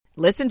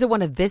Listen to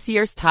one of this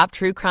year's top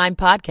true crime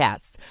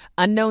podcasts.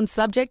 Unknown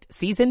Subject,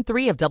 Season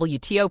 3 of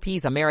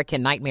WTOP's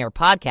American Nightmare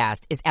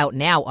podcast is out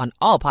now on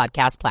all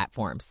podcast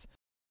platforms.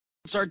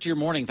 Start to your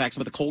morning. In fact,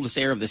 some of the coldest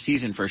air of the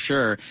season for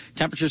sure.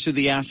 Temperatures through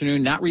the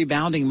afternoon not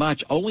rebounding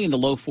much, only in the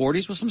low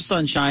 40s with some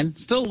sunshine.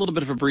 Still a little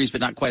bit of a breeze,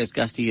 but not quite as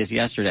gusty as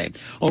yesterday.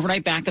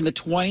 Overnight back in the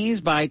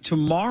 20s. By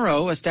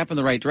tomorrow, a step in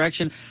the right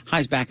direction.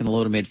 Highs back in the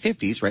low to mid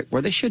 50s, right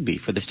where they should be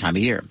for this time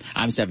of year.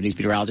 I'm 7 News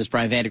meteorologist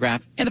Brian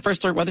Vandegraff in the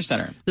First Alert Weather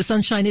Center. The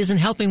sunshine isn't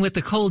helping with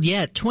the cold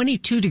yet.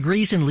 22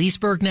 degrees in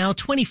Leesburg now,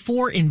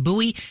 24 in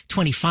Bowie,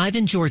 25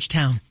 in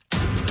Georgetown.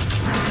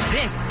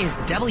 This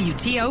is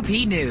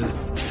WTOP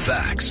News.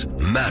 Facts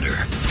matter.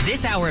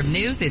 This hour of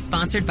news is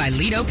sponsored by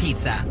Lido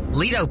Pizza.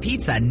 Lido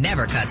Pizza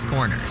never cuts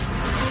corners.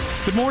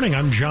 Good morning,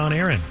 I'm John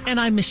Aaron. And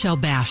I'm Michelle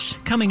Bash.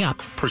 Coming up.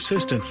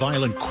 Persistent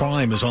violent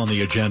crime is on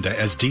the agenda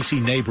as D.C.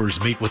 neighbors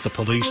meet with the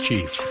police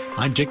chief.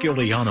 I'm Dick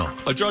Iuliano.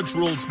 A judge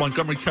rules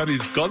Montgomery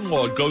County's gun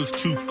law goes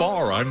too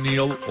far. I'm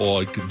Neil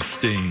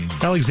Augenstein.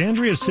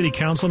 Alexandria's city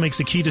council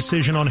makes a key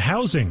decision on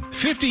housing.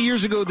 50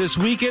 years ago this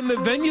weekend, the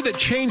venue that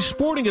changed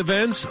sporting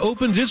events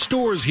opened its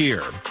doors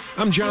here.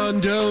 I'm John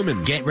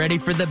Doman. Get ready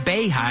for the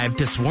Bayhive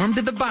to swarm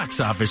to the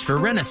box office for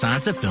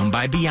Renaissance, a film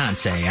by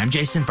Beyonce. I'm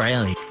Jason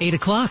Fraley. 8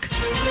 o'clock.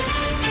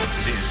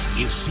 This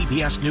is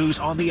CBS News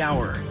on the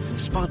Hour,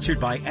 sponsored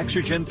by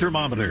Exergen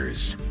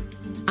Thermometers.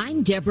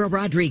 I'm Deborah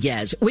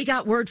Rodriguez. We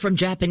got word from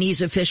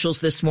Japanese officials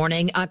this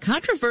morning. A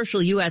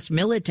controversial U.S.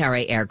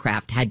 military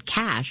aircraft had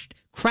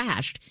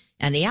crashed,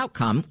 and the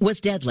outcome was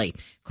deadly.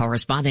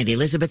 Correspondent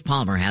Elizabeth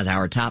Palmer has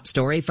our top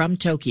story from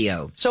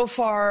Tokyo. So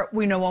far,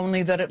 we know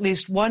only that at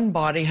least one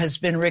body has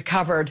been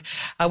recovered.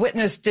 A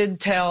witness did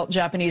tell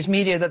Japanese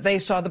media that they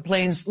saw the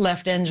plane's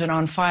left engine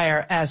on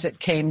fire as it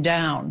came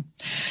down.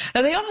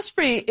 Now, the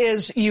Osprey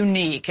is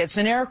unique. It's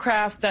an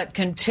aircraft that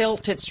can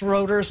tilt its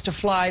rotors to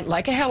fly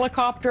like a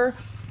helicopter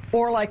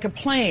or like a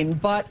plane,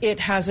 but it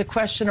has a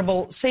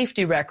questionable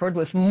safety record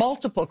with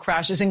multiple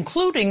crashes,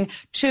 including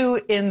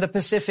 2 in the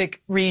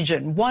Pacific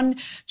region, one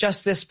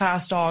just this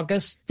past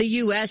August. The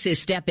U.S. is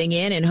stepping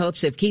in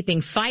hopes of keeping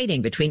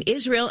fighting between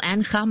Israel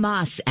and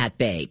Hamas at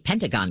bay.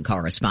 Pentagon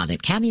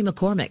correspondent Cammie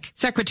McCormick.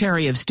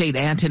 Secretary of State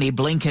Antony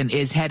Blinken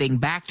is heading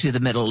back to the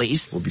Middle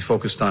East. We'll be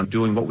focused on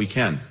doing what we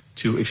can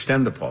to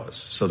extend the pause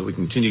so that we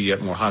continue to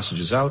get more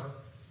hostages out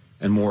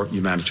and more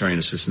humanitarian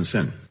assistance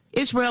in.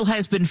 Israel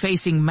has been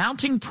facing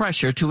mounting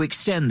pressure to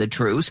extend the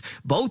truce.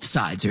 Both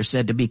sides are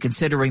said to be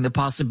considering the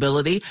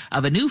possibility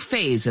of a new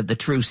phase of the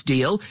truce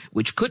deal,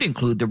 which could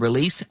include the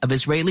release of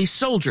Israeli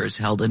soldiers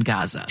held in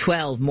Gaza.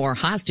 12 more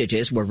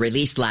hostages were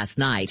released last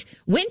night.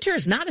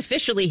 Winter's not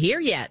officially here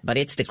yet, but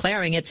it's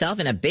declaring itself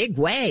in a big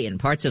way in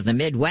parts of the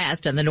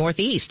Midwest and the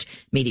Northeast.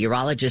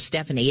 Meteorologist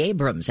Stephanie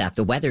Abrams at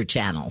the Weather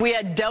Channel. We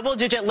had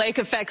double-digit lake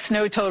effect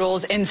snow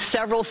totals in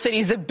several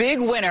cities. The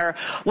big winner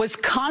was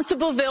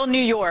Constableville, New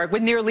York,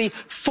 with nearly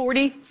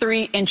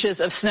 43 inches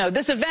of snow.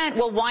 This event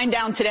will wind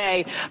down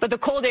today, but the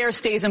cold air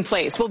stays in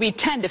place. We'll be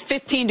 10 to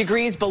 15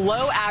 degrees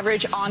below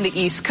average on the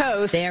East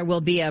Coast. There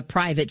will be a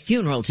private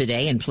funeral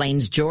today in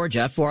Plains,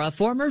 Georgia, for a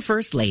former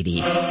First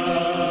Lady.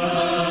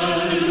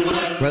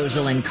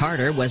 Rosalind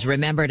Carter was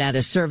remembered at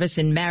a service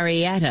in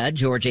Marietta,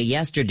 Georgia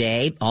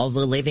yesterday. All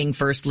the living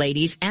First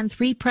Ladies and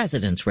 3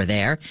 presidents were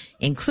there,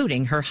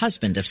 including her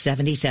husband of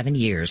 77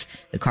 years.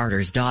 The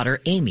Carter's daughter,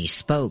 Amy,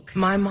 spoke.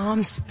 My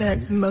mom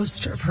spent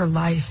most of her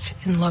life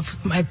in love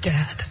with my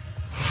dad.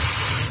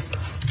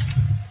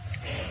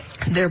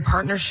 Their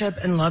partnership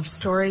and love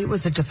story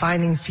was a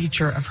defining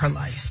feature of her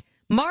life.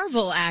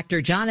 Marvel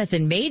actor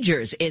Jonathan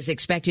Majors is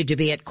expected to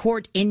be at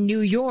court in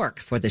New York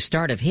for the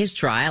start of his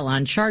trial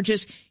on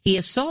charges he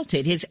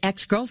assaulted his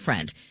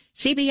ex-girlfriend.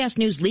 CBS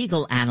News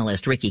legal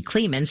analyst Ricky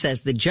Kleeman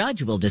says the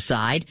judge will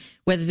decide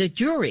whether the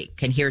jury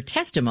can hear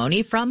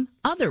testimony from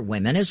other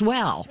women as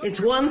well. It's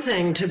one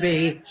thing to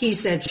be he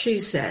said, she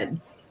said.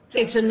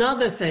 It's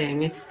another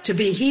thing to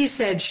be he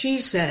said, she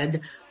said,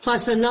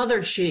 plus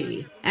another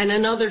she, and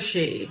another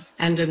she,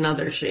 and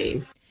another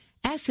she.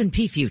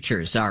 S&P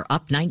futures are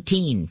up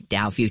 19.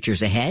 Dow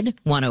futures ahead,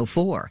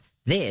 104.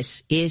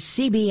 This is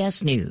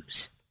CBS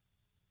News.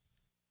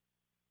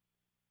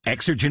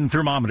 Exergen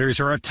thermometers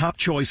are a top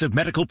choice of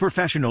medical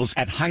professionals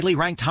at highly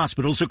ranked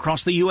hospitals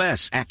across the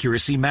U.S.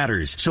 Accuracy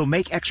matters, so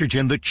make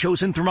Exergen the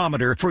chosen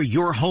thermometer for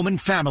your home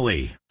and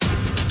family.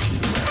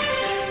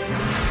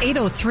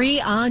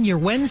 8:03 on your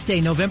Wednesday,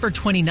 November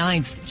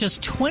 29th.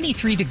 Just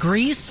 23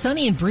 degrees,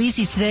 sunny and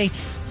breezy today.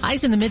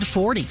 Highs in the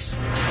mid-40s.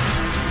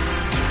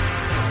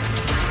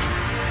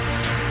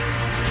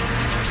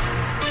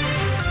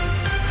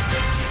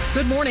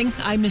 Good morning.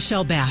 I'm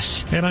Michelle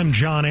Bash. And I'm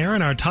John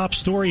Aaron. Our top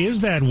story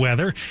is that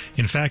weather.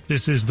 In fact,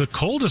 this is the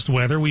coldest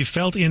weather we've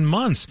felt in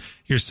months.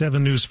 Here's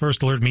 7 News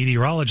First Alert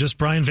meteorologist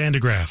Brian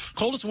Vandegraff.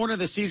 Coldest one of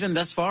the season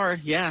thus far,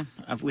 yeah.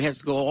 We have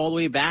to go all the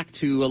way back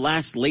to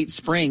last late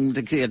spring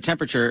to get a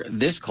temperature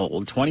this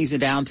cold. 20s in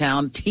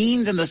downtown,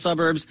 teens in the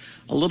suburbs,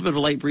 a little bit of a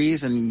light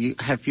breeze, and you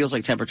have feels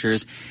like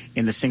temperatures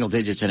in the single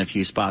digits in a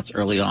few spots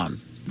early on.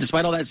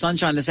 Despite all that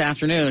sunshine this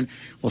afternoon,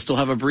 we'll still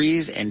have a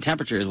breeze and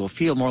temperatures will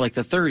feel more like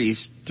the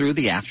 30s through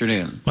the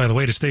afternoon. By the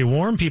way, to stay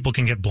warm, people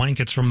can get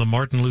blankets from the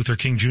Martin Luther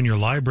King Jr.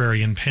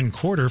 Library in Penn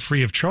Quarter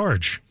free of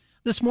charge.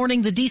 This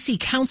morning, the D.C.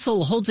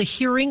 Council holds a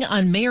hearing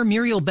on Mayor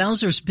Muriel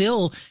Bowser's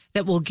bill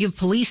that will give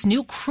police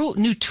new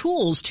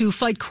tools to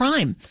fight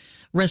crime.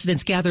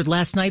 Residents gathered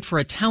last night for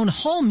a town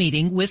hall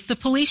meeting with the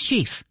police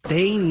chief.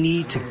 They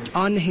need to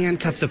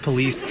unhandcuff the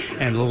police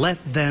and let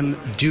them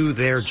do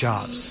their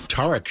jobs.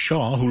 Tarek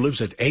Shaw, who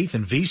lives at 8th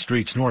and V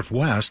Streets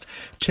Northwest,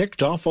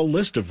 ticked off a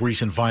list of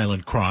recent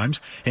violent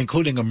crimes,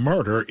 including a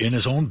murder in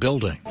his own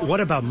building. What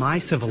about my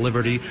civil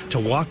liberty to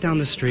walk down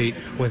the street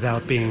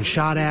without being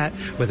shot at,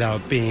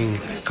 without being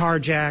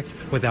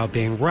carjacked, without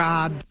being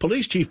robbed?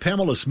 Police Chief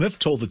Pamela Smith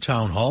told the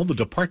town hall the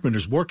department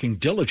is working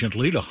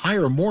diligently to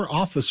hire more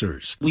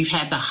officers. We've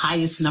had the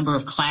highest number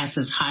of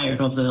classes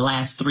hired over the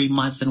last 3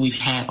 months than we've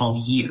had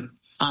all year.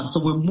 So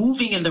we're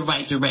moving in the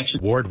right direction.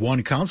 Ward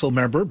 1 council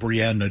member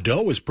Brianne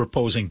Nadeau is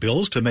proposing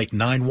bills to make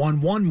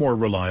 911 more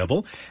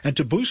reliable and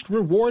to boost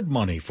reward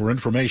money for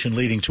information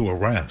leading to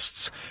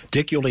arrests.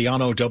 Dick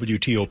Iuliano,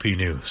 WTOP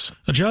News.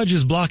 A judge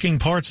is blocking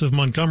parts of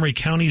Montgomery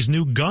County's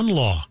new gun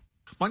law.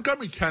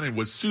 Montgomery County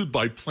was sued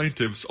by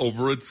plaintiffs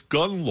over its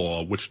gun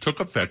law, which took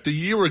effect a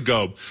year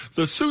ago.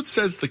 The suit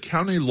says the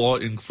county law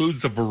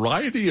includes a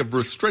variety of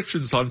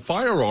restrictions on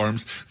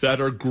firearms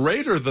that are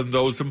greater than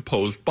those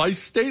imposed by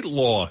state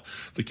law.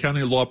 The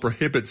county law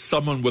prohibits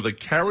someone with a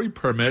carry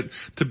permit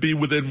to be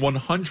within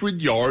 100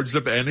 yards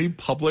of any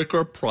public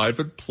or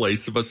private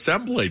place of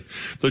assembly.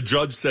 The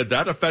judge said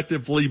that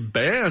effectively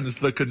bans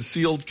the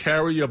concealed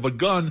carry of a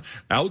gun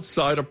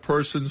outside a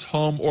person's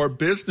home or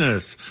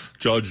business.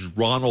 Judge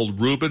Ronald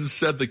Rubin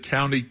said the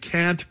county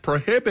can't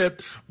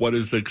prohibit what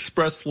is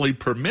expressly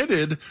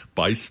permitted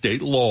by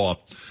state law.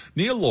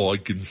 Neil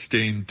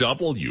Augenstein,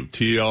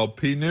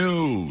 WTOP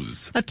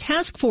News. A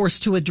task force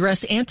to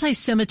address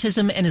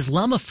anti-Semitism and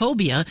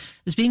Islamophobia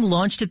is being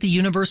launched at the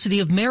University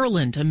of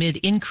Maryland amid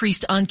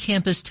increased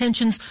on-campus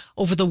tensions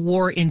over the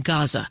war in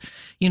Gaza.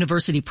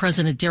 University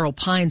President Darrell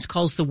Pines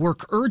calls the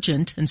work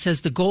urgent and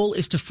says the goal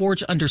is to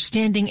forge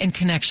understanding and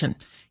connection.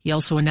 He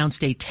also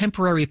announced a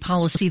temporary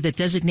policy that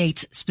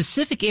designates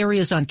specific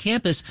areas on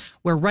campus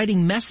where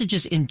writing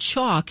messages in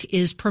chalk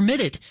is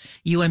permitted.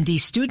 UMD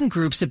student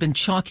groups have been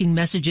chalking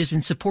messages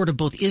in support of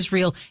both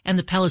Israel and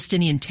the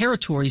Palestinian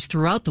territories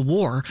throughout the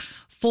war.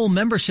 Full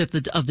membership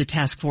of the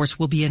task force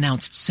will be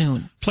announced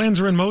soon. Plans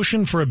are in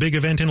motion for a big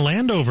event in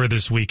Landover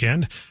this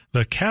weekend.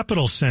 The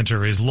Capitol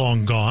Center is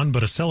long gone,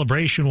 but a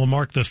celebration will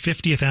mark the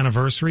 50th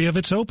anniversary of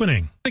its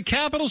opening. The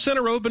Capitol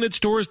Center opened its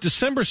doors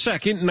December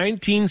 2nd,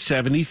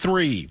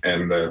 1973.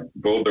 And the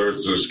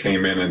bulldozers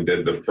came in and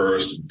did the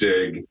first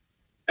dig.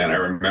 And I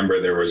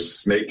remember there was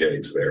snake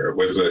eggs there.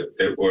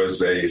 It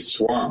was a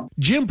swamp.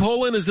 Jim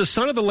Poland is the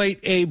son of the late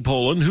Abe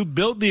Poland, who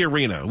built the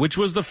arena, which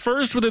was the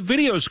first with a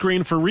video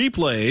screen for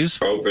replays.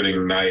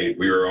 Opening night,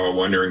 we were all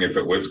wondering if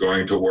it was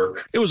going to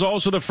work. It was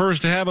also the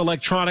first to have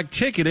electronic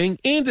ticketing,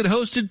 and it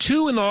hosted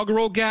 2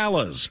 inaugural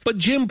galas. But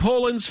Jim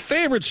Poland's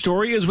favorite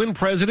story is when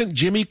President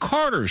Jimmy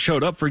Carter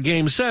showed up for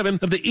Game 7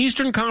 of the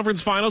Eastern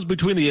Conference Finals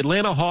between the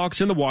Atlanta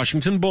Hawks and the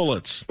Washington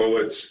Bullets.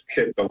 Bullets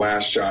hit the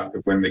last shot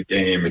to win the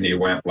game, and he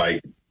went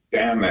like,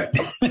 damn it.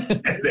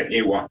 And then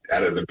he walked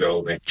out of the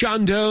building.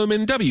 John Dome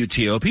in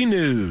WTOP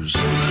News.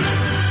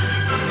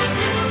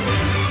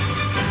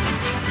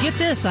 Get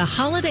this, a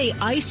holiday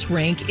ice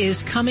rink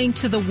is coming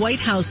to the White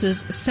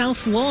House's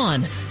South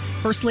Lawn.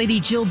 First Lady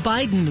Jill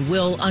Biden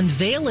will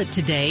unveil it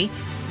today.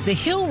 The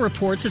Hill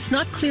reports it's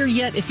not clear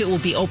yet if it will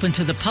be open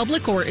to the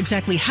public or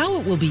exactly how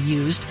it will be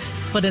used,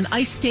 but an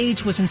ice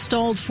stage was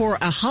installed for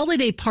a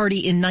holiday party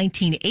in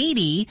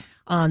 1980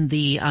 on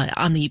the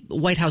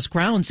White House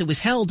grounds.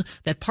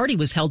 That party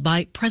was held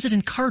by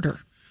President Carter.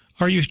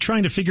 Are you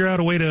trying to figure out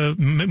a way to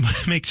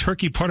make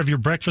turkey part of your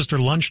breakfast or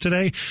lunch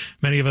today?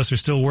 Many of us are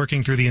still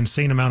working through the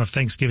insane amount of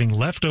Thanksgiving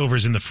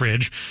leftovers in the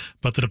fridge,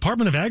 but the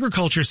Department of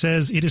Agriculture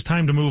says it is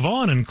time to move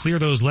on and clear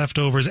those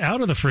leftovers out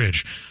of the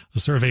fridge. A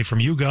survey from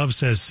YouGov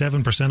says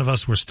 7% of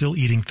us were still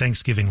eating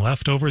Thanksgiving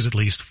leftovers at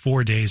least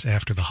 4 days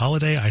after the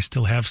holiday. I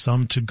still have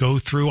some to go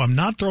through. I'm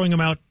not throwing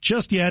them out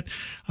just yet.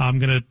 I'm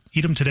going to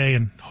eat them today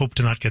and hope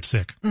to not get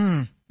sick.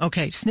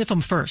 Okay, sniff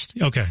them first.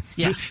 Okay.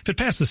 Yeah. If it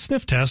passed the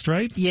sniff test,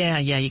 right? Yeah,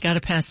 you got to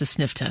pass the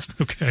sniff test.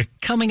 Okay.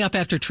 Coming up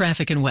after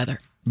traffic and weather.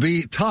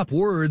 The top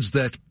words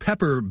that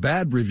pepper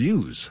bad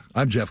reviews.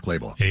 I'm Jeff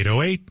Clable.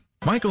 808.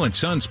 Michael &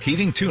 Son's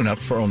heating tune-up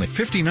for only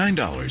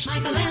 $59.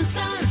 Michael &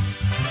 Son.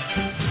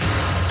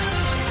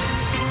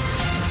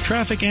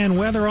 Traffic and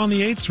weather on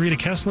the 8th. Rita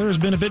Kessler has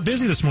been a bit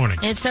busy this morning.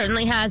 It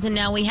certainly has, and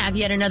now we have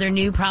yet another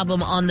new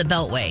problem on the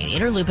Beltway.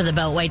 Interloop of the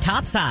Beltway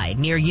topside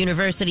near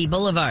University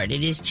Boulevard.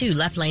 It is 2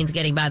 left lanes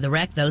getting by the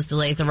wreck. Those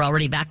delays are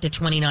already back to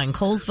 29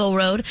 Colesville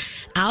Road.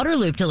 Outer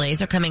loop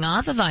delays are coming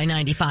off of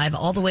I-95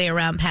 all the way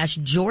around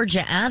past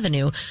Georgia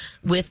Avenue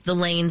with the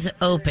lanes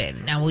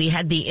open. Now, we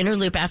had the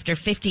interloop after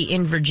 50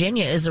 in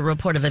Virginia is a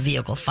report of a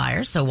vehicle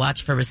fire, so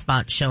watch for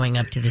response showing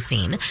up to the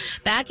scene.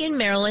 Back in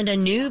Maryland, a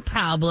new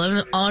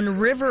problem on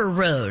River Mirror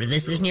Road.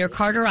 This is near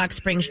Carter Rock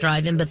Springs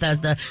Drive in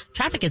Bethesda.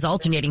 Traffic is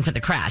alternating for the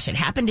crash. It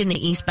happened in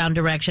the eastbound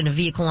direction, a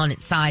vehicle on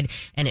its side,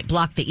 and it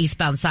blocked the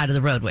eastbound side of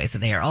the roadway. So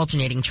they are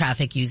alternating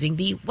traffic using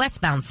the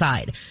westbound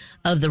side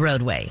of the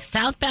roadway.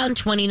 Southbound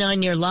 29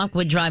 near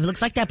Lockwood Drive.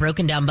 Looks like that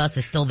broken down bus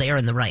is still there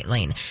in the right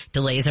lane.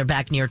 Delays are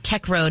back near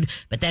Tech Road,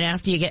 but then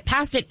after you get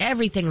past it,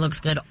 everything looks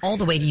good all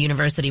the way to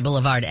University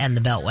Boulevard and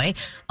the Beltway.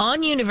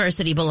 On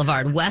University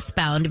Boulevard,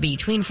 westbound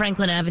between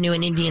Franklin Avenue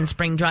and Indian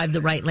Spring Drive,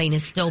 the right lane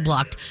is still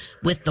blocked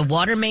with the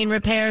water main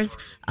repairs.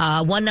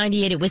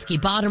 198 at Whiskey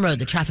Bottom Road,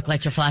 the traffic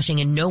lights are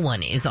flashing and no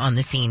one is on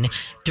the scene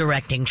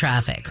directing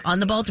traffic. On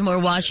the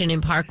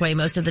Baltimore-Washington Parkway,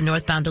 most of the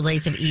northbound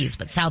delays have eased,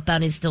 but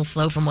southbound is still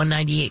slow from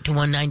 198 to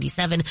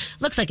 197.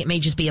 Looks like it may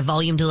just be a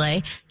volume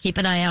delay. Keep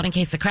an eye out in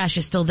case the crash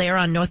is still there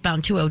on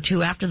northbound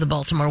 202 after the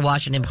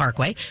Baltimore-Washington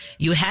Parkway.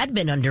 You had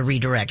been under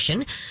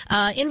redirection.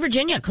 In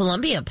Virginia,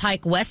 Columbia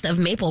Pike west of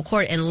Maple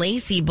Court and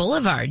Lacey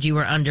Boulevard, you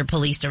were under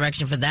police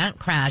direction for that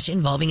crash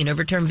involving an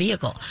overturned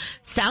vehicle.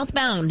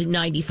 Southbound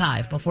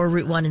 95 before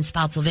Route 1 in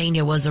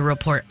Spotsylvania was a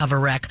report of a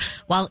wreck.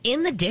 While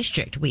in the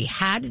district, we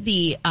had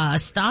the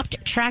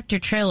stopped tractor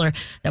trailer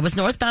that was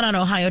northbound on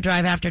Ohio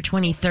Drive after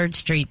 23rd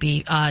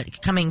Street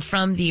coming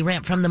from the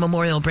ramp from the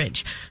Memorial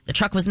Bridge. The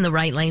truck was in the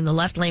right lane. The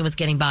left lane was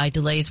getting by.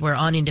 Delays were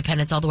on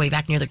Independence all the way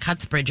back near the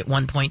Cuts Bridge at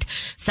one point.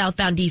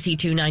 Southbound DC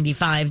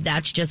 295,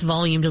 that's just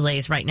volume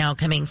delays right now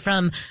coming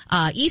from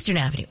Eastern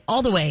Avenue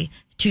all the way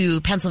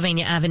to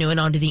Pennsylvania Avenue and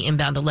onto the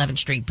inbound 11th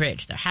Street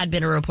Bridge. There had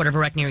been a report of a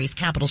wreck near East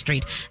Capitol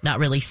Street, not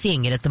really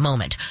seeing it at the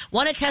moment.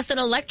 Want to test an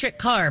electric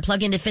car?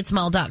 Plug into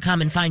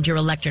fitzmall.com and find your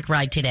electric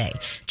ride today.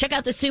 Check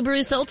out the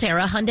Subaru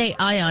Solterra, Hyundai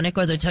Ioniq,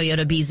 or the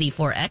Toyota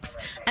BZ4X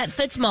at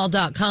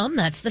fitzmall.com.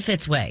 That's the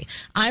Fitz way.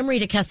 I'm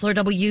Rita Kessler,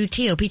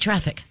 WTOP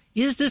Traffic.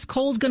 Is this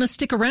cold going to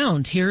stick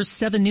around? Here's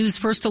 7 News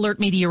First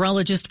Alert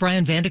meteorologist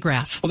Brian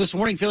Vandegraff. Well, this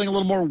morning feeling a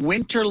little more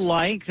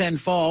winter-like than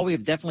fall.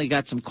 We've definitely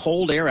got some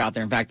cold air out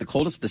there. In fact, the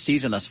coldest of the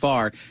season thus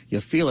far.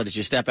 You'll feel it as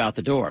you step out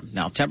the door.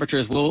 Now,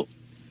 temperatures will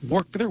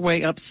work their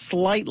way up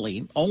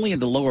slightly, only in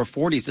the lower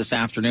 40s this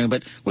afternoon,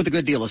 but with a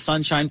good deal of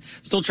sunshine.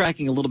 Still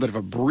tracking a little bit of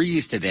a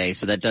breeze today,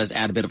 so that does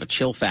add a bit of a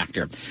chill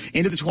factor.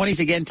 Into the 20s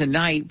again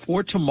tonight.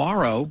 For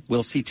tomorrow,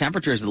 we'll see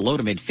temperatures in the low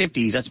to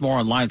mid-50s. That's more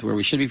in line with where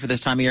we should be for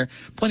this time of year.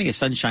 Plenty of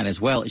sunshine as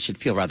well. It should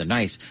feel rather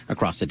nice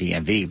across the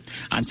DMV.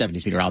 I'm 7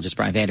 News meteorologist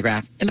Brian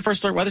Vandegraff in the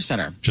First Alert Weather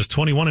Center. Just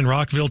 21 in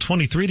Rockville,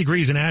 23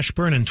 degrees in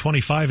Ashburn, and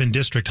 25 in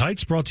District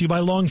Heights. Brought to you by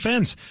Long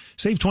Fence.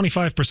 Save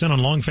 25% on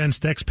Long Fence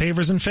decks,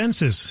 pavers, and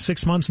fences.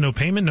 6 months, no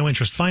payment, no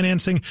interest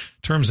financing.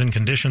 Terms and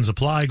conditions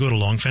apply. Go to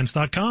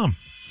longfence.com.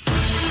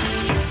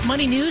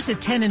 Money news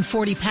at 10 and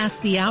 40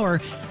 past the hour.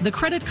 The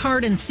credit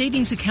card and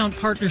savings account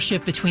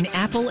partnership between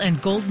Apple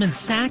and Goldman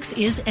Sachs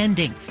is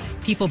ending.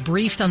 People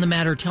briefed on the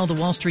matter tell the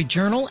Wall Street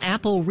Journal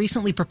Apple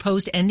recently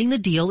proposed ending the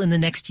deal in the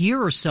next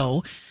year or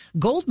so.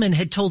 Goldman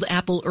had told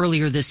Apple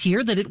earlier this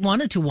year that it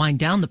wanted to wind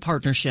down the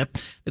partnership.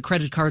 The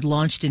credit card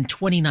launched in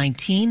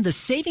 2019. The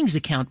savings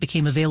account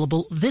became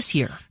available this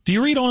year. Do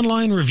you read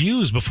online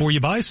reviews before you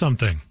buy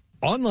something?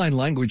 Online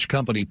language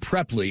company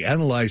Preply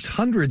analyzed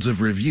hundreds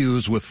of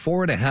reviews with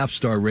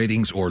 4.5-star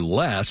ratings or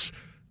less.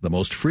 The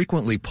most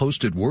frequently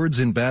posted words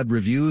in bad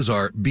reviews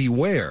are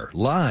beware,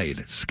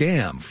 lied,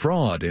 scam,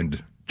 fraud,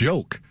 and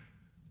joke.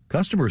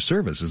 Customer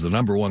service is the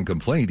number one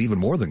complaint, even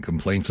more than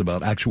complaints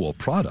about actual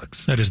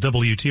products. That is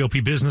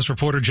WTOP business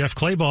reporter Jeff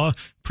Claybaugh.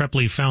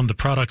 Preply found the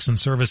products and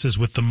services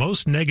with the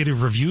most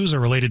negative reviews are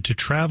related to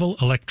travel,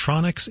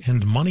 electronics,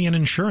 and money and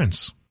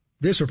insurance.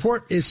 This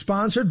report is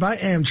sponsored by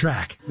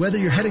Amtrak. Whether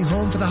you're heading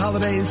home for the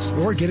holidays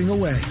or getting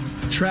away,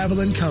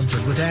 travel in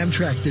comfort with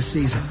Amtrak this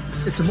season.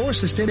 It's a more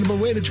sustainable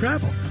way to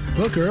travel.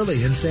 Book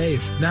early and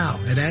save now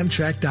at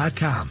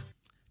Amtrak.com.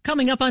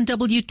 Coming up on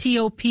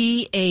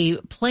WTOP, a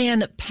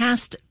plan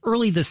passed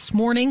early this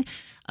morning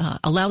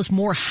allows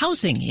more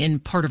housing in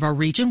part of our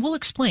region. We'll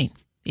explain.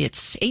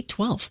 It's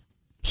 8:12.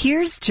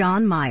 Here's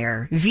John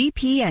Meyer,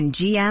 VP and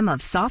GM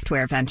of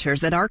Software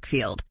Ventures at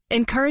Arkfield,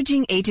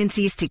 encouraging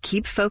agencies to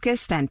keep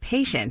focused and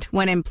patient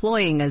when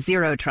employing a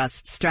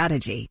zero-trust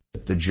strategy.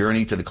 The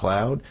journey to the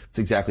cloud, it's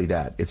exactly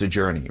that. It's a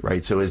journey,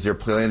 right? So as they're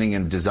planning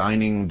and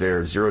designing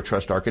their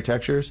zero-trust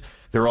architectures,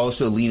 they're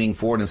also leaning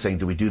forward and saying,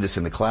 do we do this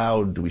in the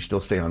cloud? Do we still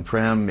stay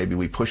on-prem? Maybe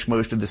we push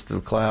most of this to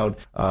the cloud.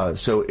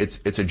 So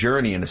it's a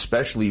journey, and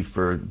especially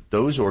for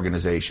those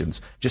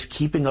organizations, just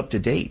keeping up to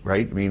date,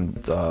 right? I mean,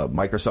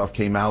 Microsoft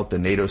came out, the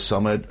NATO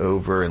summit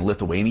over in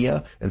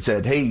Lithuania, and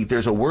said, hey,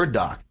 there's a Word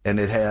doc, and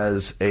it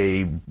has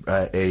a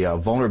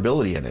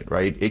vulnerability in it,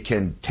 right? It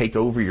can take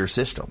over your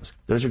systems.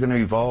 Those are going to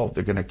evolve.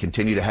 They're going to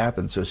continue to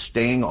happen. So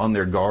staying on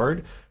their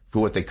guard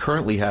for what they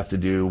currently have to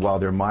do while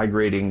they're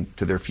migrating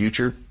to their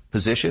future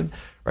position,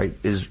 right,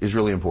 is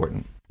really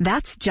important.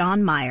 That's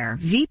John Meyer,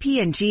 VP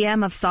and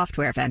GM of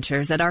Software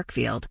Ventures at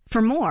Arkfield.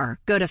 For more,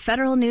 go to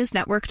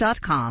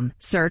federalnewsnetwork.com,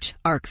 search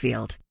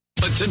Arkfield.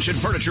 Attention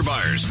furniture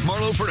buyers.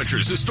 Marlowe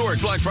Furniture's historic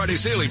Black Friday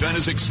sale event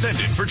is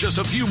extended for just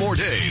a few more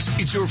days.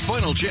 It's your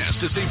final chance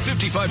to save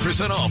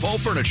 55% off all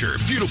furniture.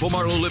 Beautiful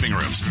Marlowe living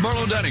rooms,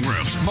 Marlowe dining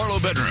rooms, Marlowe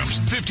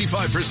bedrooms,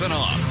 55%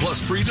 off, plus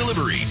free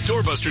delivery.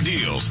 Doorbuster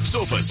deals.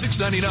 Sofa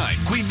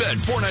 $6.99, queen bed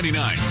 $4.99,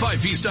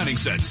 5-piece dining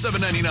set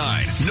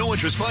 $7.99. No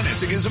interest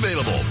financing is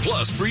available,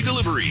 plus free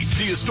delivery.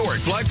 The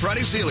historic Black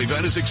Friday sale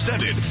event is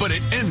extended, but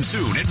it ends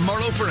soon at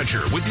Marlowe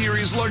Furniture with the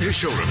area's largest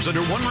showrooms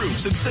under one roof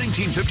since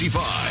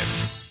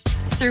 1955.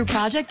 Through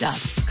Project Up,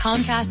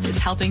 Comcast is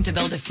helping to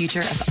build a future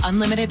of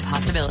unlimited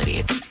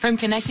possibilities. From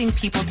connecting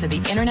people to the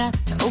internet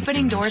to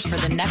opening doors for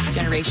the next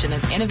generation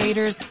of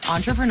innovators,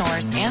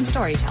 entrepreneurs, and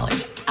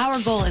storytellers.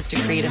 Our goal is to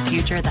create a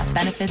future that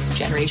benefits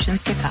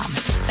generations to come.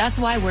 That's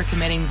why we're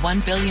committing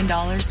 $1 billion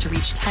to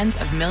reach tens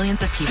of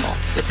millions of people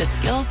with the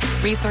skills,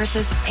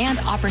 resources, and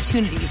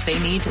opportunities they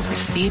need to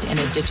succeed in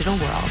a digital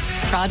world.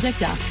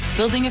 Project Up,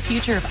 building a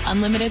future of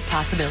unlimited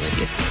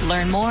possibilities.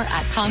 Learn more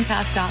at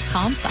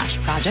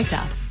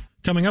comcast.com/projectup.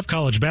 Coming up,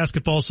 college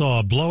basketball saw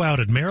a blowout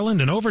at Maryland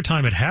and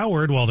overtime at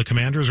Howard while the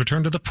Commanders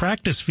returned to the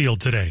practice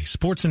field today.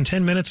 Sports in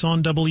 10 minutes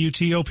on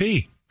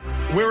WTOP.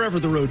 Wherever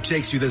the road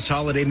takes you this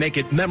holiday, make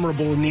it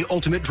memorable in the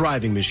ultimate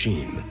driving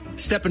machine.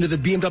 Step into the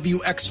BMW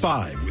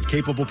X5 with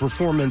capable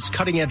performance,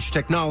 cutting-edge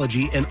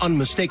technology, and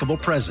unmistakable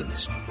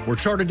presence. Or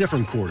chart a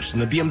different course in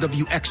the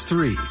BMW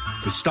X3.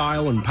 With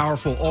style and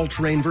powerful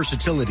all-terrain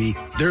versatility,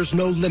 there's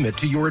no limit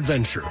to your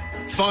adventure.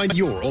 Find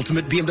your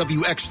ultimate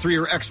BMW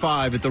X3 or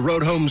X5 at the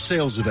Road Home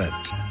sales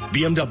event.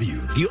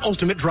 BMW, the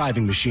ultimate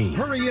driving machine.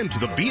 Hurry into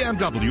the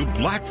BMW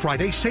Black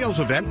Friday sales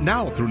event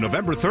now through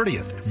November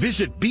 30th.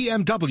 Visit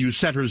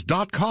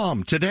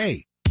BMWcenters.com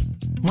today.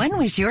 When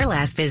was your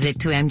last visit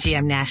to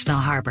MGM National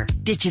Harbor?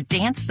 Did you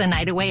dance the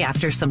night away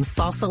after some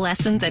salsa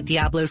lessons at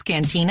Diablo's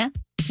Cantina?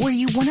 Were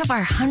you one of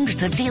our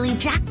hundreds of daily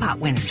jackpot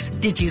winners?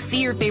 Did you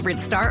see your favorite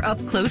star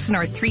up close in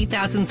our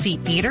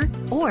 3,000-seat theater?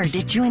 Or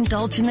did you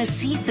indulge in the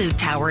seafood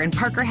tower and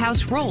Parker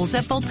House rolls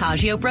at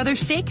Voltaggio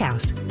Brothers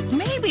Steakhouse?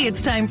 Maybe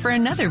it's time for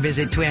another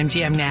visit to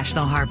MGM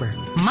National Harbor.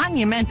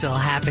 Monumental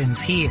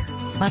happens here.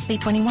 Must be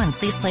 21.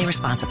 Please play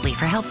responsibly.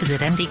 For help,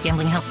 visit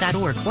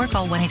mdgamblinghelp.org or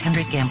call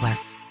 1-800-GAMBLER.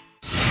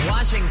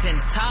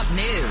 Washington's top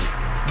news,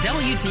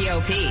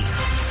 WTOP.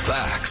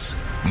 Facts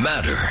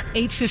matter.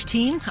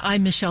 8:15,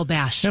 I'm Michelle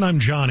Bash. And I'm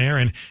John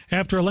Aaron.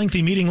 After a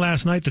lengthy meeting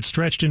last night that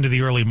stretched into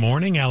the early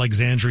morning,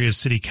 Alexandria's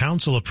City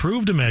Council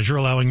approved a measure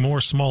allowing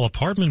more small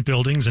apartment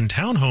buildings and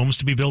townhomes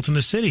to be built in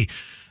the city.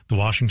 The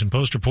Washington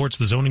Post reports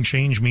the zoning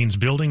change means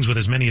buildings with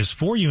as many as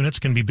 4 units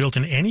can be built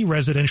in any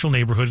residential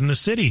neighborhood in the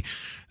city.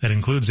 That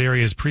includes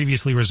areas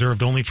previously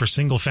reserved only for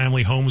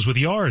single-family homes with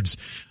yards.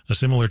 A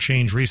similar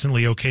change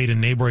recently okayed in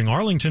neighboring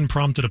Arlington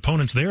prompted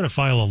opponents there to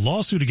file a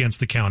lawsuit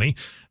against the county.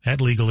 That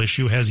legal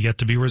issue has yet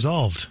to be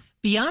resolved.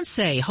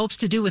 Beyonce hopes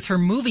to do with her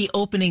movie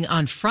opening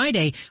on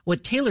Friday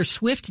what Taylor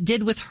Swift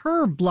did with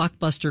her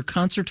blockbuster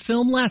concert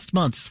film last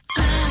month.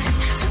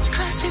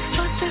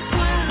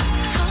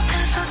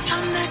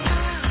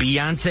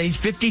 Beyonce's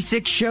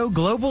 56-show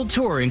global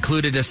tour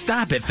included a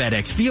stop at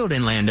FedEx Field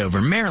in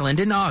Landover, Maryland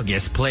in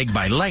August, plagued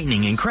by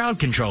lightning and crowd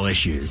control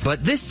issues.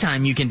 But this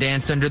time you can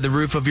dance under the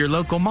roof of your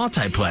local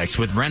multiplex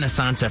with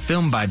Renaissance, a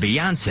film by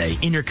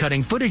Beyonce,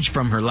 intercutting footage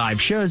from her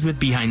live shows with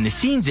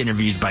behind-the-scenes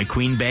interviews by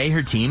Queen Bey,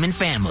 her team, and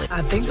family.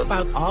 I think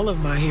about all of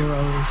my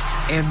heroes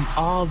and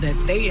all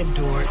that they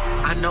endured.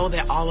 I know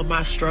that all of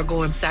my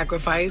struggle and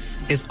sacrifice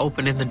is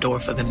opening the door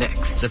for the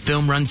next. The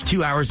film runs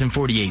 2 hours and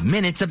 48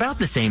 minutes, about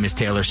the same as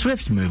Taylor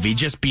Swift's movie.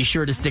 Just be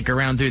sure to stick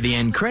around through the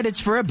end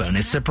credits for a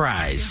bonus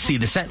surprise. See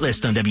the set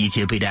list on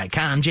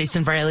WTOP.com.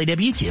 Jason Farley,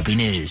 WTOP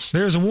News.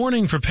 There's a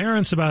warning for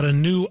parents about a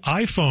new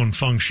iPhone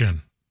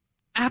function.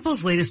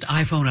 Apple's latest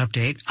iPhone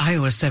update,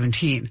 iOS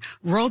 17,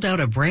 rolled out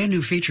a brand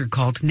new feature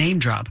called Name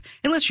Drop.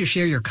 It lets you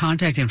share your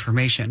contact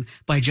information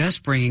by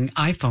just bringing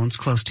iPhones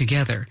close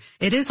together.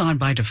 It is on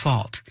by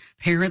default.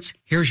 Parents,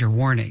 here's your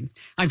warning.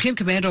 I'm Kim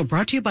Commando,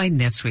 brought to you by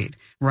NetSuite.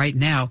 Right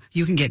now,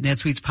 you can get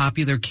NetSuite's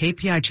popular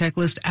KPI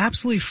checklist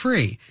absolutely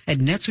free at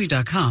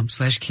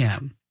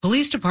netsuite.com/Kim.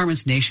 Police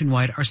departments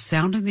nationwide are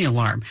sounding the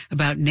alarm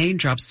about name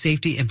drop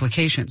safety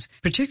implications,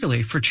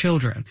 particularly for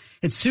children.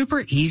 It's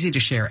super easy to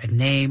share a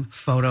name,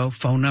 photo,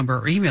 phone number,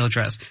 or email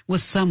address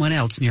with someone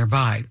else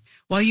nearby.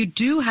 While you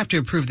do have to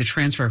approve the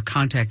transfer of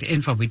contact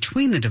info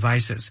between the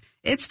devices,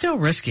 it's still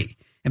risky.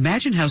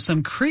 Imagine how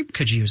some creep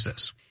could use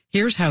this.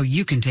 Here's how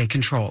you can take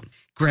control.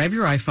 Grab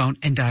your iPhone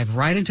and dive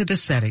right into the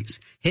settings.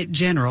 Hit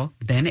General,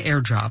 then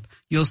AirDrop.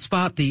 You'll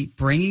spot the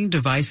Bringing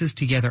Devices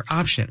Together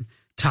option.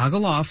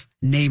 Toggle off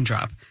Name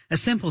Drop. A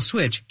simple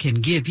switch can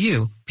give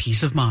you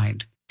peace of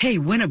mind. Hey,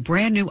 win a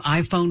brand new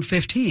iPhone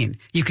 15.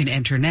 You can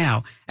enter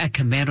now at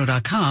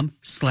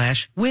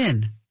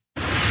commando.com/win.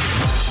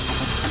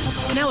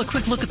 Now a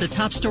quick look at the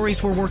top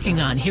stories we're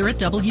working on here at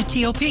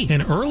WTOP.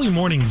 An early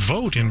morning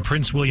vote in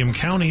Prince William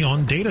County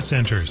on data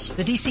centers.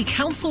 The D.C.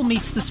 Council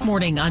meets this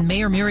morning on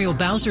Mayor Muriel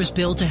Bowser's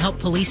bill to help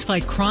police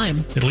fight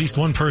crime. At least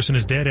one person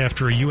is dead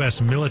after a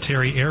U.S.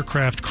 military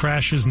aircraft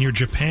crashes near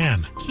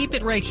Japan. Keep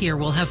it right here.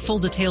 We'll have full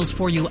details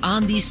for you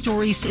on these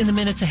stories in the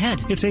minutes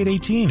ahead. It's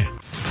 8:18.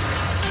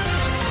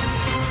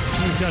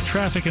 We've got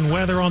traffic and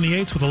weather on the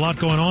 8s with a lot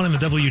going on in the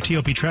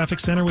WTOP Traffic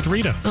Center with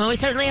Rita. Well, we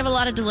certainly have a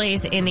lot of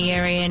delays in the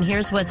area, and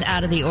here's what's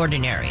out of the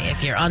ordinary.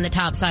 If you're on the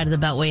top side of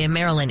the Beltway in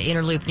Maryland,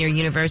 inner loop near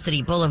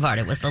University Boulevard,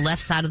 it was the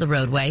left side of the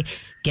roadway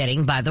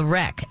getting by the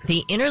wreck.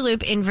 The inner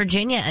loop in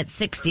Virginia at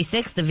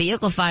 66, the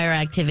vehicle fire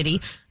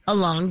activity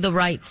along the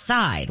right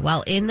side.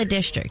 While in the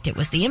district, it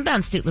was the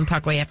inbound Stutland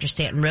Parkway after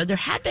Stanton Road. There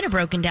had been a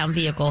broken down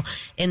vehicle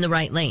in the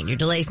right lane. Your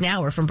delays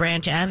now are from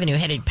Branch Avenue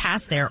headed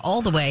past there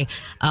all the way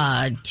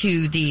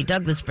to the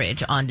Douglas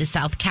Bridge onto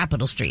South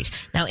Capitol Street.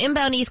 Now,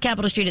 inbound East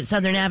Capitol Street at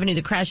Southern Avenue,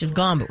 the crash is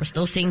gone, but we're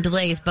still seeing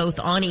delays both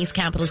on East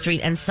Capitol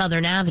Street and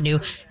Southern Avenue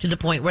to the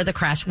point where the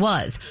crash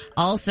was.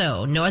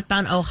 Also,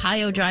 northbound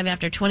Ohio Drive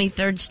after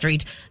 23rd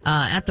Street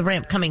at the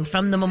ramp coming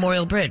from the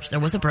Memorial Bridge. There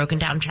was a broken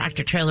down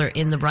tractor trailer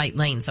in the right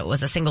lane, so it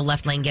was a single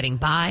left lane getting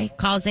by,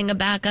 causing a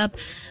backup.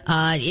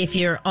 If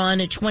you're on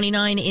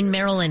 29 in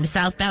Maryland,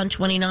 southbound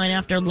 29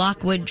 after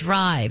Lockwood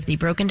Drive, the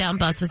broken down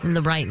bus was in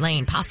the right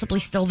lane, possibly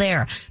still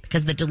there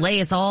because the delay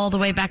is all the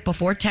way back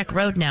before Tech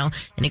Road now,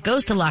 and it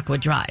goes to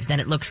Lockwood Drive.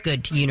 Then it looks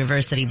good to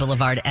University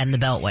Boulevard and the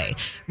Beltway.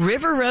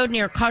 River Road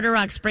near Carter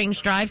Rock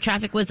Springs Drive,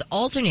 traffic was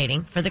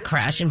alternating for the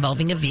crash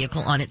involving a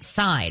vehicle on its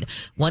side.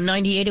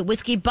 198 at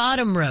Whiskey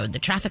Bottom Road, the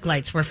traffic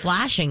lights were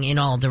flashing in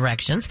all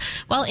directions.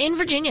 While in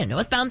Virginia,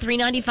 northbound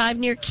 395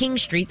 near King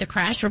Street, the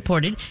crash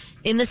reported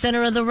in the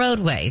center of the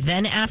roadway.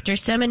 Then after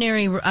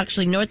Seminary,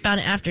 actually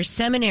northbound after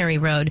Seminary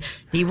Road,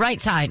 the right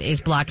side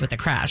is blocked with a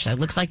crash. So it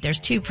looks like there's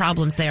two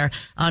problems there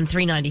on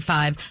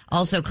 395.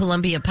 Also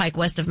Columbia Pike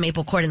west of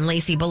Maple Court and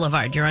Lacey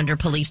Boulevard. You're under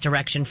police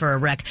direction for a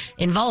wreck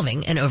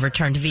involving an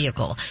overturned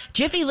vehicle.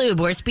 Jiffy Lube,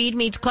 where speed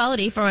meets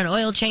quality for an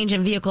oil change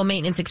and vehicle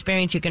maintenance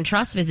experience you can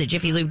trust. Visit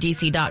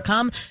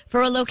jiffylubedc.com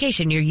for a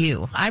location near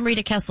you. I'm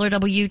Rita Kessler,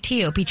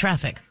 WTOP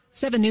Traffic.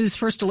 7 News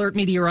First Alert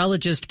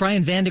meteorologist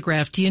Brian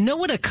Vandegraff. Do you know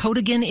what a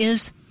coatigan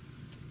is?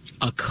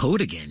 A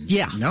coatigan?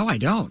 Yeah. No, I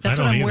don't. That's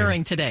what I'm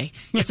wearing today.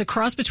 It's a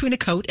cross between a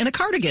coat and a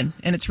cardigan,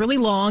 and it's really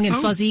long and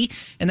fuzzy,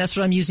 and that's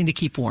what I'm using to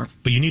keep warm.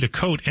 But you need a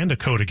coat and a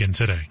coatigan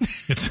today.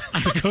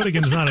 The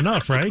coatigan's not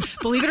enough, right?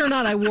 Believe it or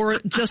not, I wore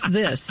just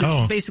this.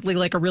 It's basically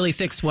like a really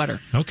thick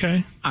sweater.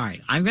 Okay. All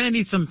right. I'm going to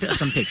need some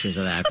pictures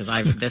of that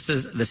because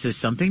this is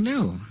something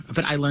new.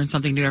 But I learn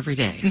something new every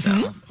day.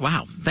 So,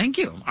 wow. Thank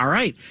you. All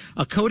right.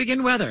 A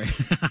coatigan weather.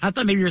 I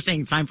thought maybe you were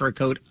saying time for a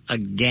coat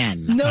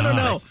again.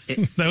 No.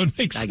 That would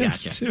make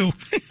sense, too.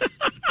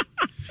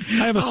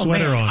 I have a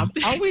sweater on.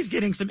 I'm always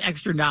getting some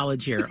extra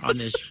knowledge here on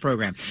this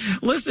program.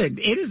 Listen,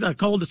 it is a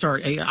cold to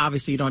start.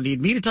 Obviously, you don't need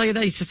me to tell you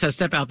that. You just have to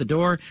step out the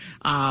door.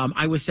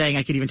 I was saying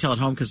I could even tell at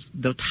home because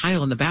the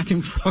tile on the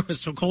bathroom floor was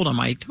so cold on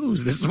my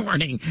toes this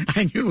morning.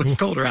 I knew it was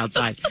colder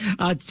outside.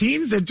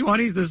 Teens and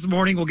 20s this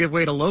morning will give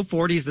way to low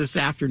 40s this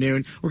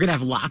afternoon. We're going to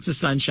have lots of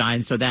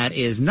sunshine, so that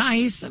is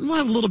nice. And we'll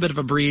have a little bit of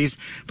a breeze.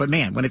 But,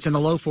 man, when it's in the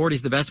low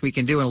 40s, the best we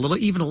can do. And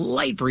even a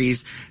light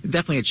breeze,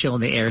 definitely a chill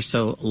in the air,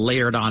 so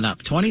layer it on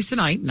up. 20s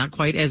tonight. Not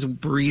quite as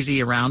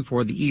breezy around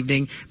for the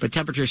evening, but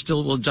temperatures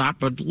still will drop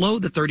below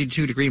the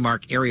 32-degree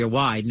mark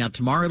area-wide. Now,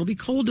 tomorrow it'll be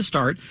cold to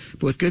start,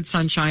 but with good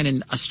sunshine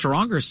and a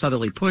stronger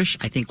southerly push,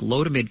 I think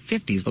low to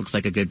mid-50s looks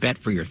like a good bet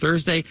for your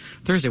Thursday.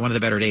 Thursday, one of the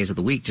better days of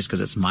the week just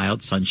because it's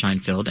mild,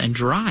 sunshine-filled, and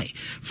dry.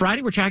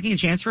 Friday, we're tracking a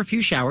chance for a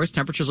few showers.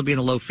 Temperatures will be in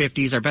the low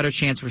 50s. Our better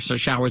chance for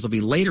showers will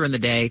be later in the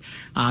day.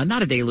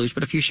 Not a deluge,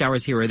 but a few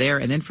showers here or there.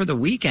 And then for the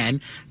weekend,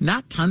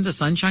 not tons of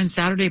sunshine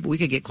Saturday, but we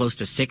could get close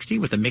to 60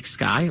 with a mixed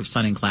sky of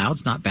sun and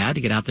clouds. Not bad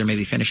to get out there,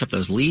 maybe finish up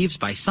those leaves.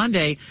 By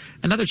Sunday,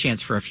 another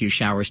chance for a few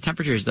showers.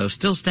 Temperatures, though,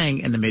 still staying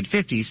in the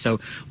mid-50s. So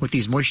with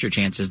these moisture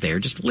chances there,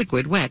 just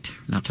liquid, wet.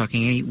 Not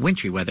talking any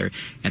wintry weather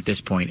at this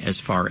point as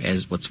far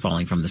as what's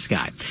falling from the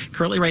sky.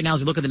 Currently, right now,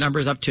 as we look at the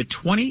numbers, up to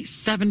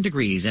 27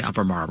 degrees in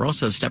Upper Marlboro,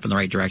 so step in the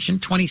right direction.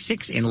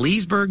 26 in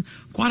Leesburg.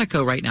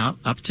 Quantico right now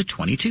up to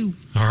 22.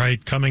 All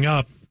right, coming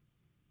up.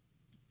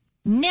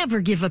 Never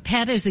give a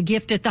pet as a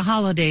gift at the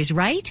holidays,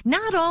 right?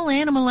 Not all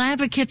animal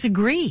advocates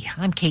agree.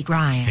 I'm Kate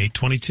Ryan.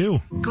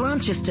 8:22.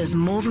 Grantchester's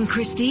Morven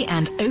Christie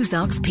and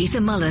Ozark's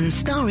Peter Mullen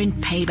star in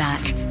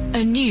Payback,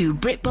 a new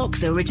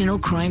BritBox original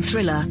crime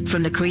thriller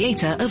from the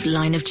creator of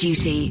Line of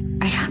Duty.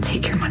 I can't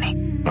take your money.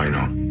 I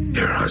know.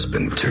 Your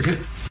husband took it.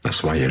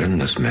 That's why you're in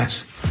this mess.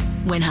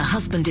 When her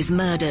husband is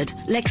murdered,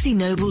 Lexi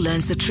Noble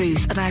learns the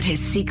truth about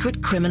his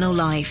secret criminal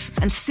life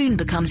and soon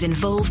becomes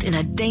involved in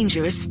a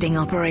dangerous sting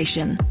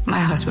operation. My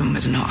husband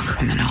was not a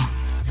criminal.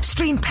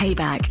 Stream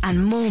Payback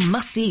and more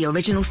must-see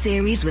original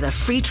series with a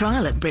free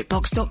trial at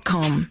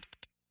BritBox.com.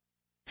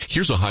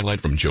 Here's a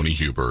highlight from Joni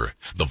Huber,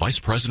 the Vice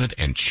President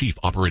and Chief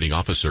Operating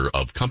Officer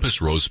of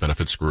Compass Rose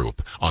Benefits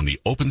Group, on the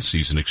Open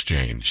Season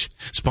Exchange,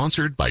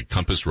 sponsored by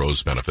Compass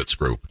Rose Benefits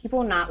Group.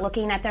 People not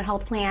looking at their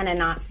health plan and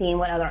not seeing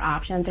what other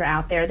options are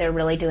out there, they're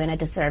really doing a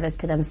disservice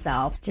to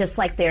themselves. Just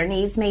like their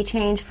needs may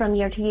change from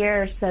year to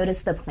year, so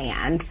does the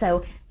plan.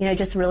 So,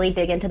 just really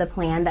dig into the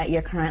plan that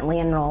you're currently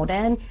enrolled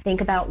in.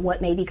 Think about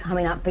what may be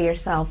coming up for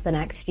yourself the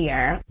next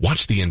year.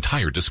 Watch the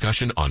entire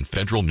discussion on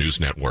Federal News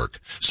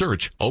Network.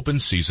 Search Open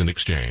Season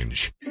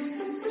Exchange.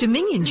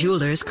 Dominion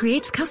Jewelers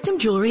creates custom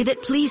jewelry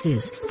that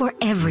pleases for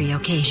every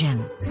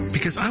occasion.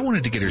 Because I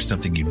wanted to get her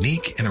something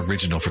unique and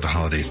original for the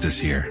holidays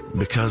this year.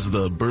 Because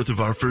the birth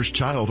of our first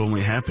child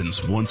only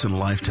happens once in a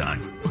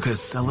lifetime. Because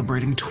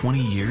celebrating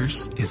 20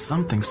 years is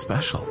something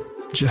special.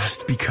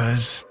 Just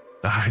because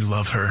I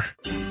love her.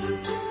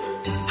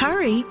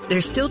 Hurry,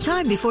 there's still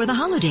time before the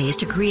holidays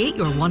to create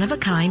your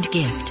one-of-a-kind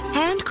gift.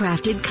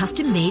 Handcrafted,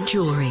 custom-made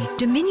jewelry.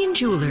 Dominion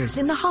Jewelers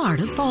in the heart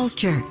of Falls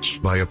Church.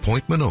 By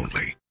appointment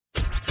only.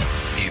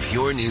 If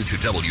you're new to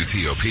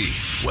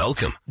WTOP,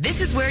 welcome.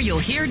 This is where you'll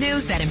hear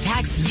news that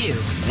impacts you.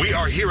 We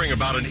are hearing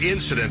about an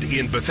incident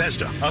in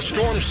Bethesda. A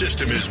storm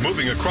system is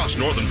moving across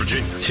Northern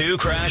Virginia. 2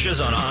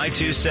 crashes on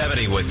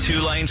I-270 with 2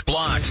 lanes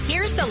blocked.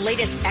 Here's the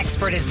latest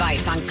expert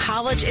advice on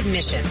college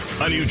admissions.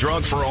 A new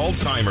drug for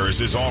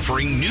Alzheimer's is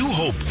offering new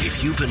hope.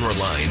 If you've been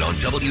relying on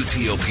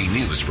WTOP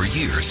News for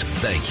years,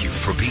 thank you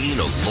for being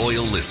a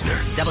loyal listener.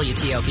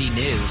 WTOP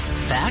News.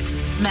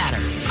 Facts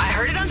matter. I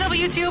heard it on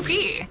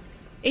WTOP.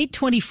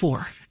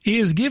 824.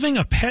 Is giving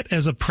a pet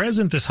as a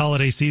present this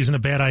holiday season a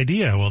bad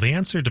idea? Well, the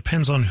answer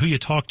depends on who you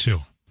talk to.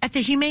 At the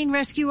Humane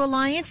Rescue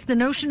Alliance, the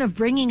notion of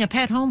bringing a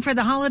pet home for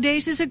the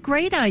holidays is a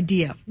great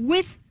idea,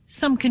 with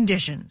some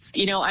conditions.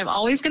 I'm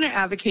always going to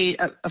advocate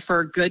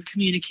for good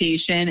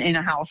communication in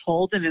a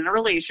household and in a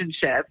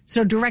relationship.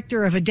 So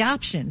Director of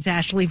Adoptions,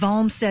 Ashley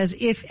Valm, says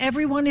if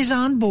everyone is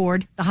on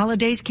board, the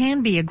holidays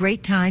can be a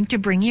great time to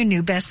bring your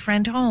new best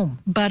friend home.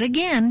 But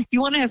again,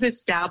 you want to have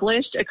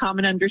established a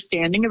common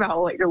understanding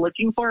about what you're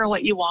looking for and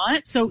what you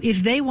want. So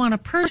if they want a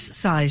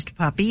purse-sized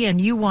puppy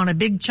and you want a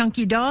big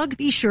chunky dog,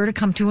 be sure to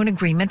come to an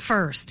agreement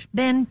first.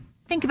 Then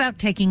think about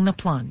taking the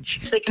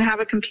plunge. So they can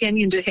have a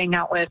companion to hang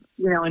out with,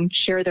 and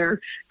share their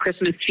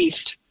Christmas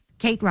feast.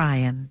 Kate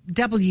Ryan,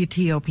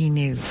 WTOP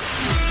News.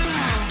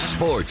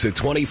 Sports at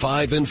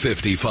 25 and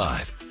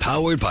 55.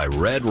 Powered by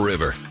Red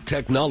River.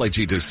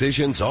 Technology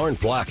decisions aren't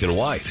black and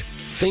white.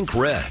 Think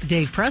red.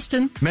 Dave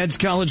Preston. Meds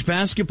College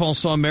basketball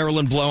saw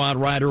Maryland blow out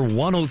Rider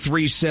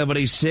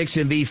 103-76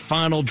 in the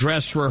final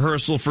dress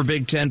rehearsal for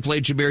Big Ten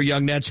play. Jameer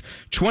Young nets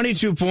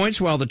 22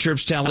 points, while the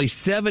Terps tally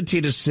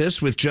 17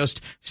 assists with just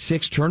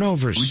 6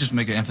 turnovers. We just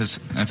make an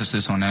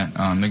emphasis on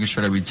that, making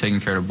sure that we're taking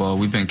care of the ball.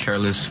 We've been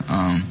careless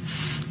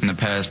in the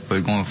past,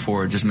 but going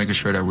forward, just making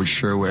sure that we're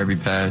sure with every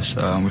pass.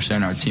 We're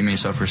setting our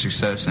teammates up for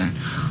success, and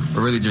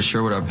we're really just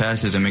sure with our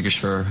passes and making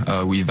sure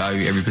we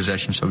value every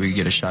possession so we can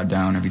get a shot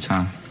down every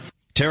time.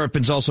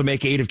 Terrapins also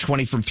make 8 of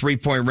 20 from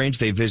three-point range.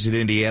 They visit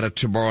Indiana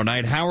tomorrow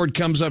night. Howard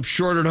comes up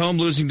short at home,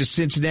 losing to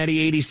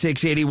Cincinnati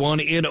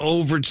 86-81 in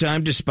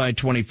overtime, despite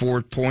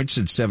 24 points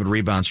and 7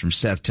 rebounds from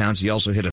Seth Towns. He also hit a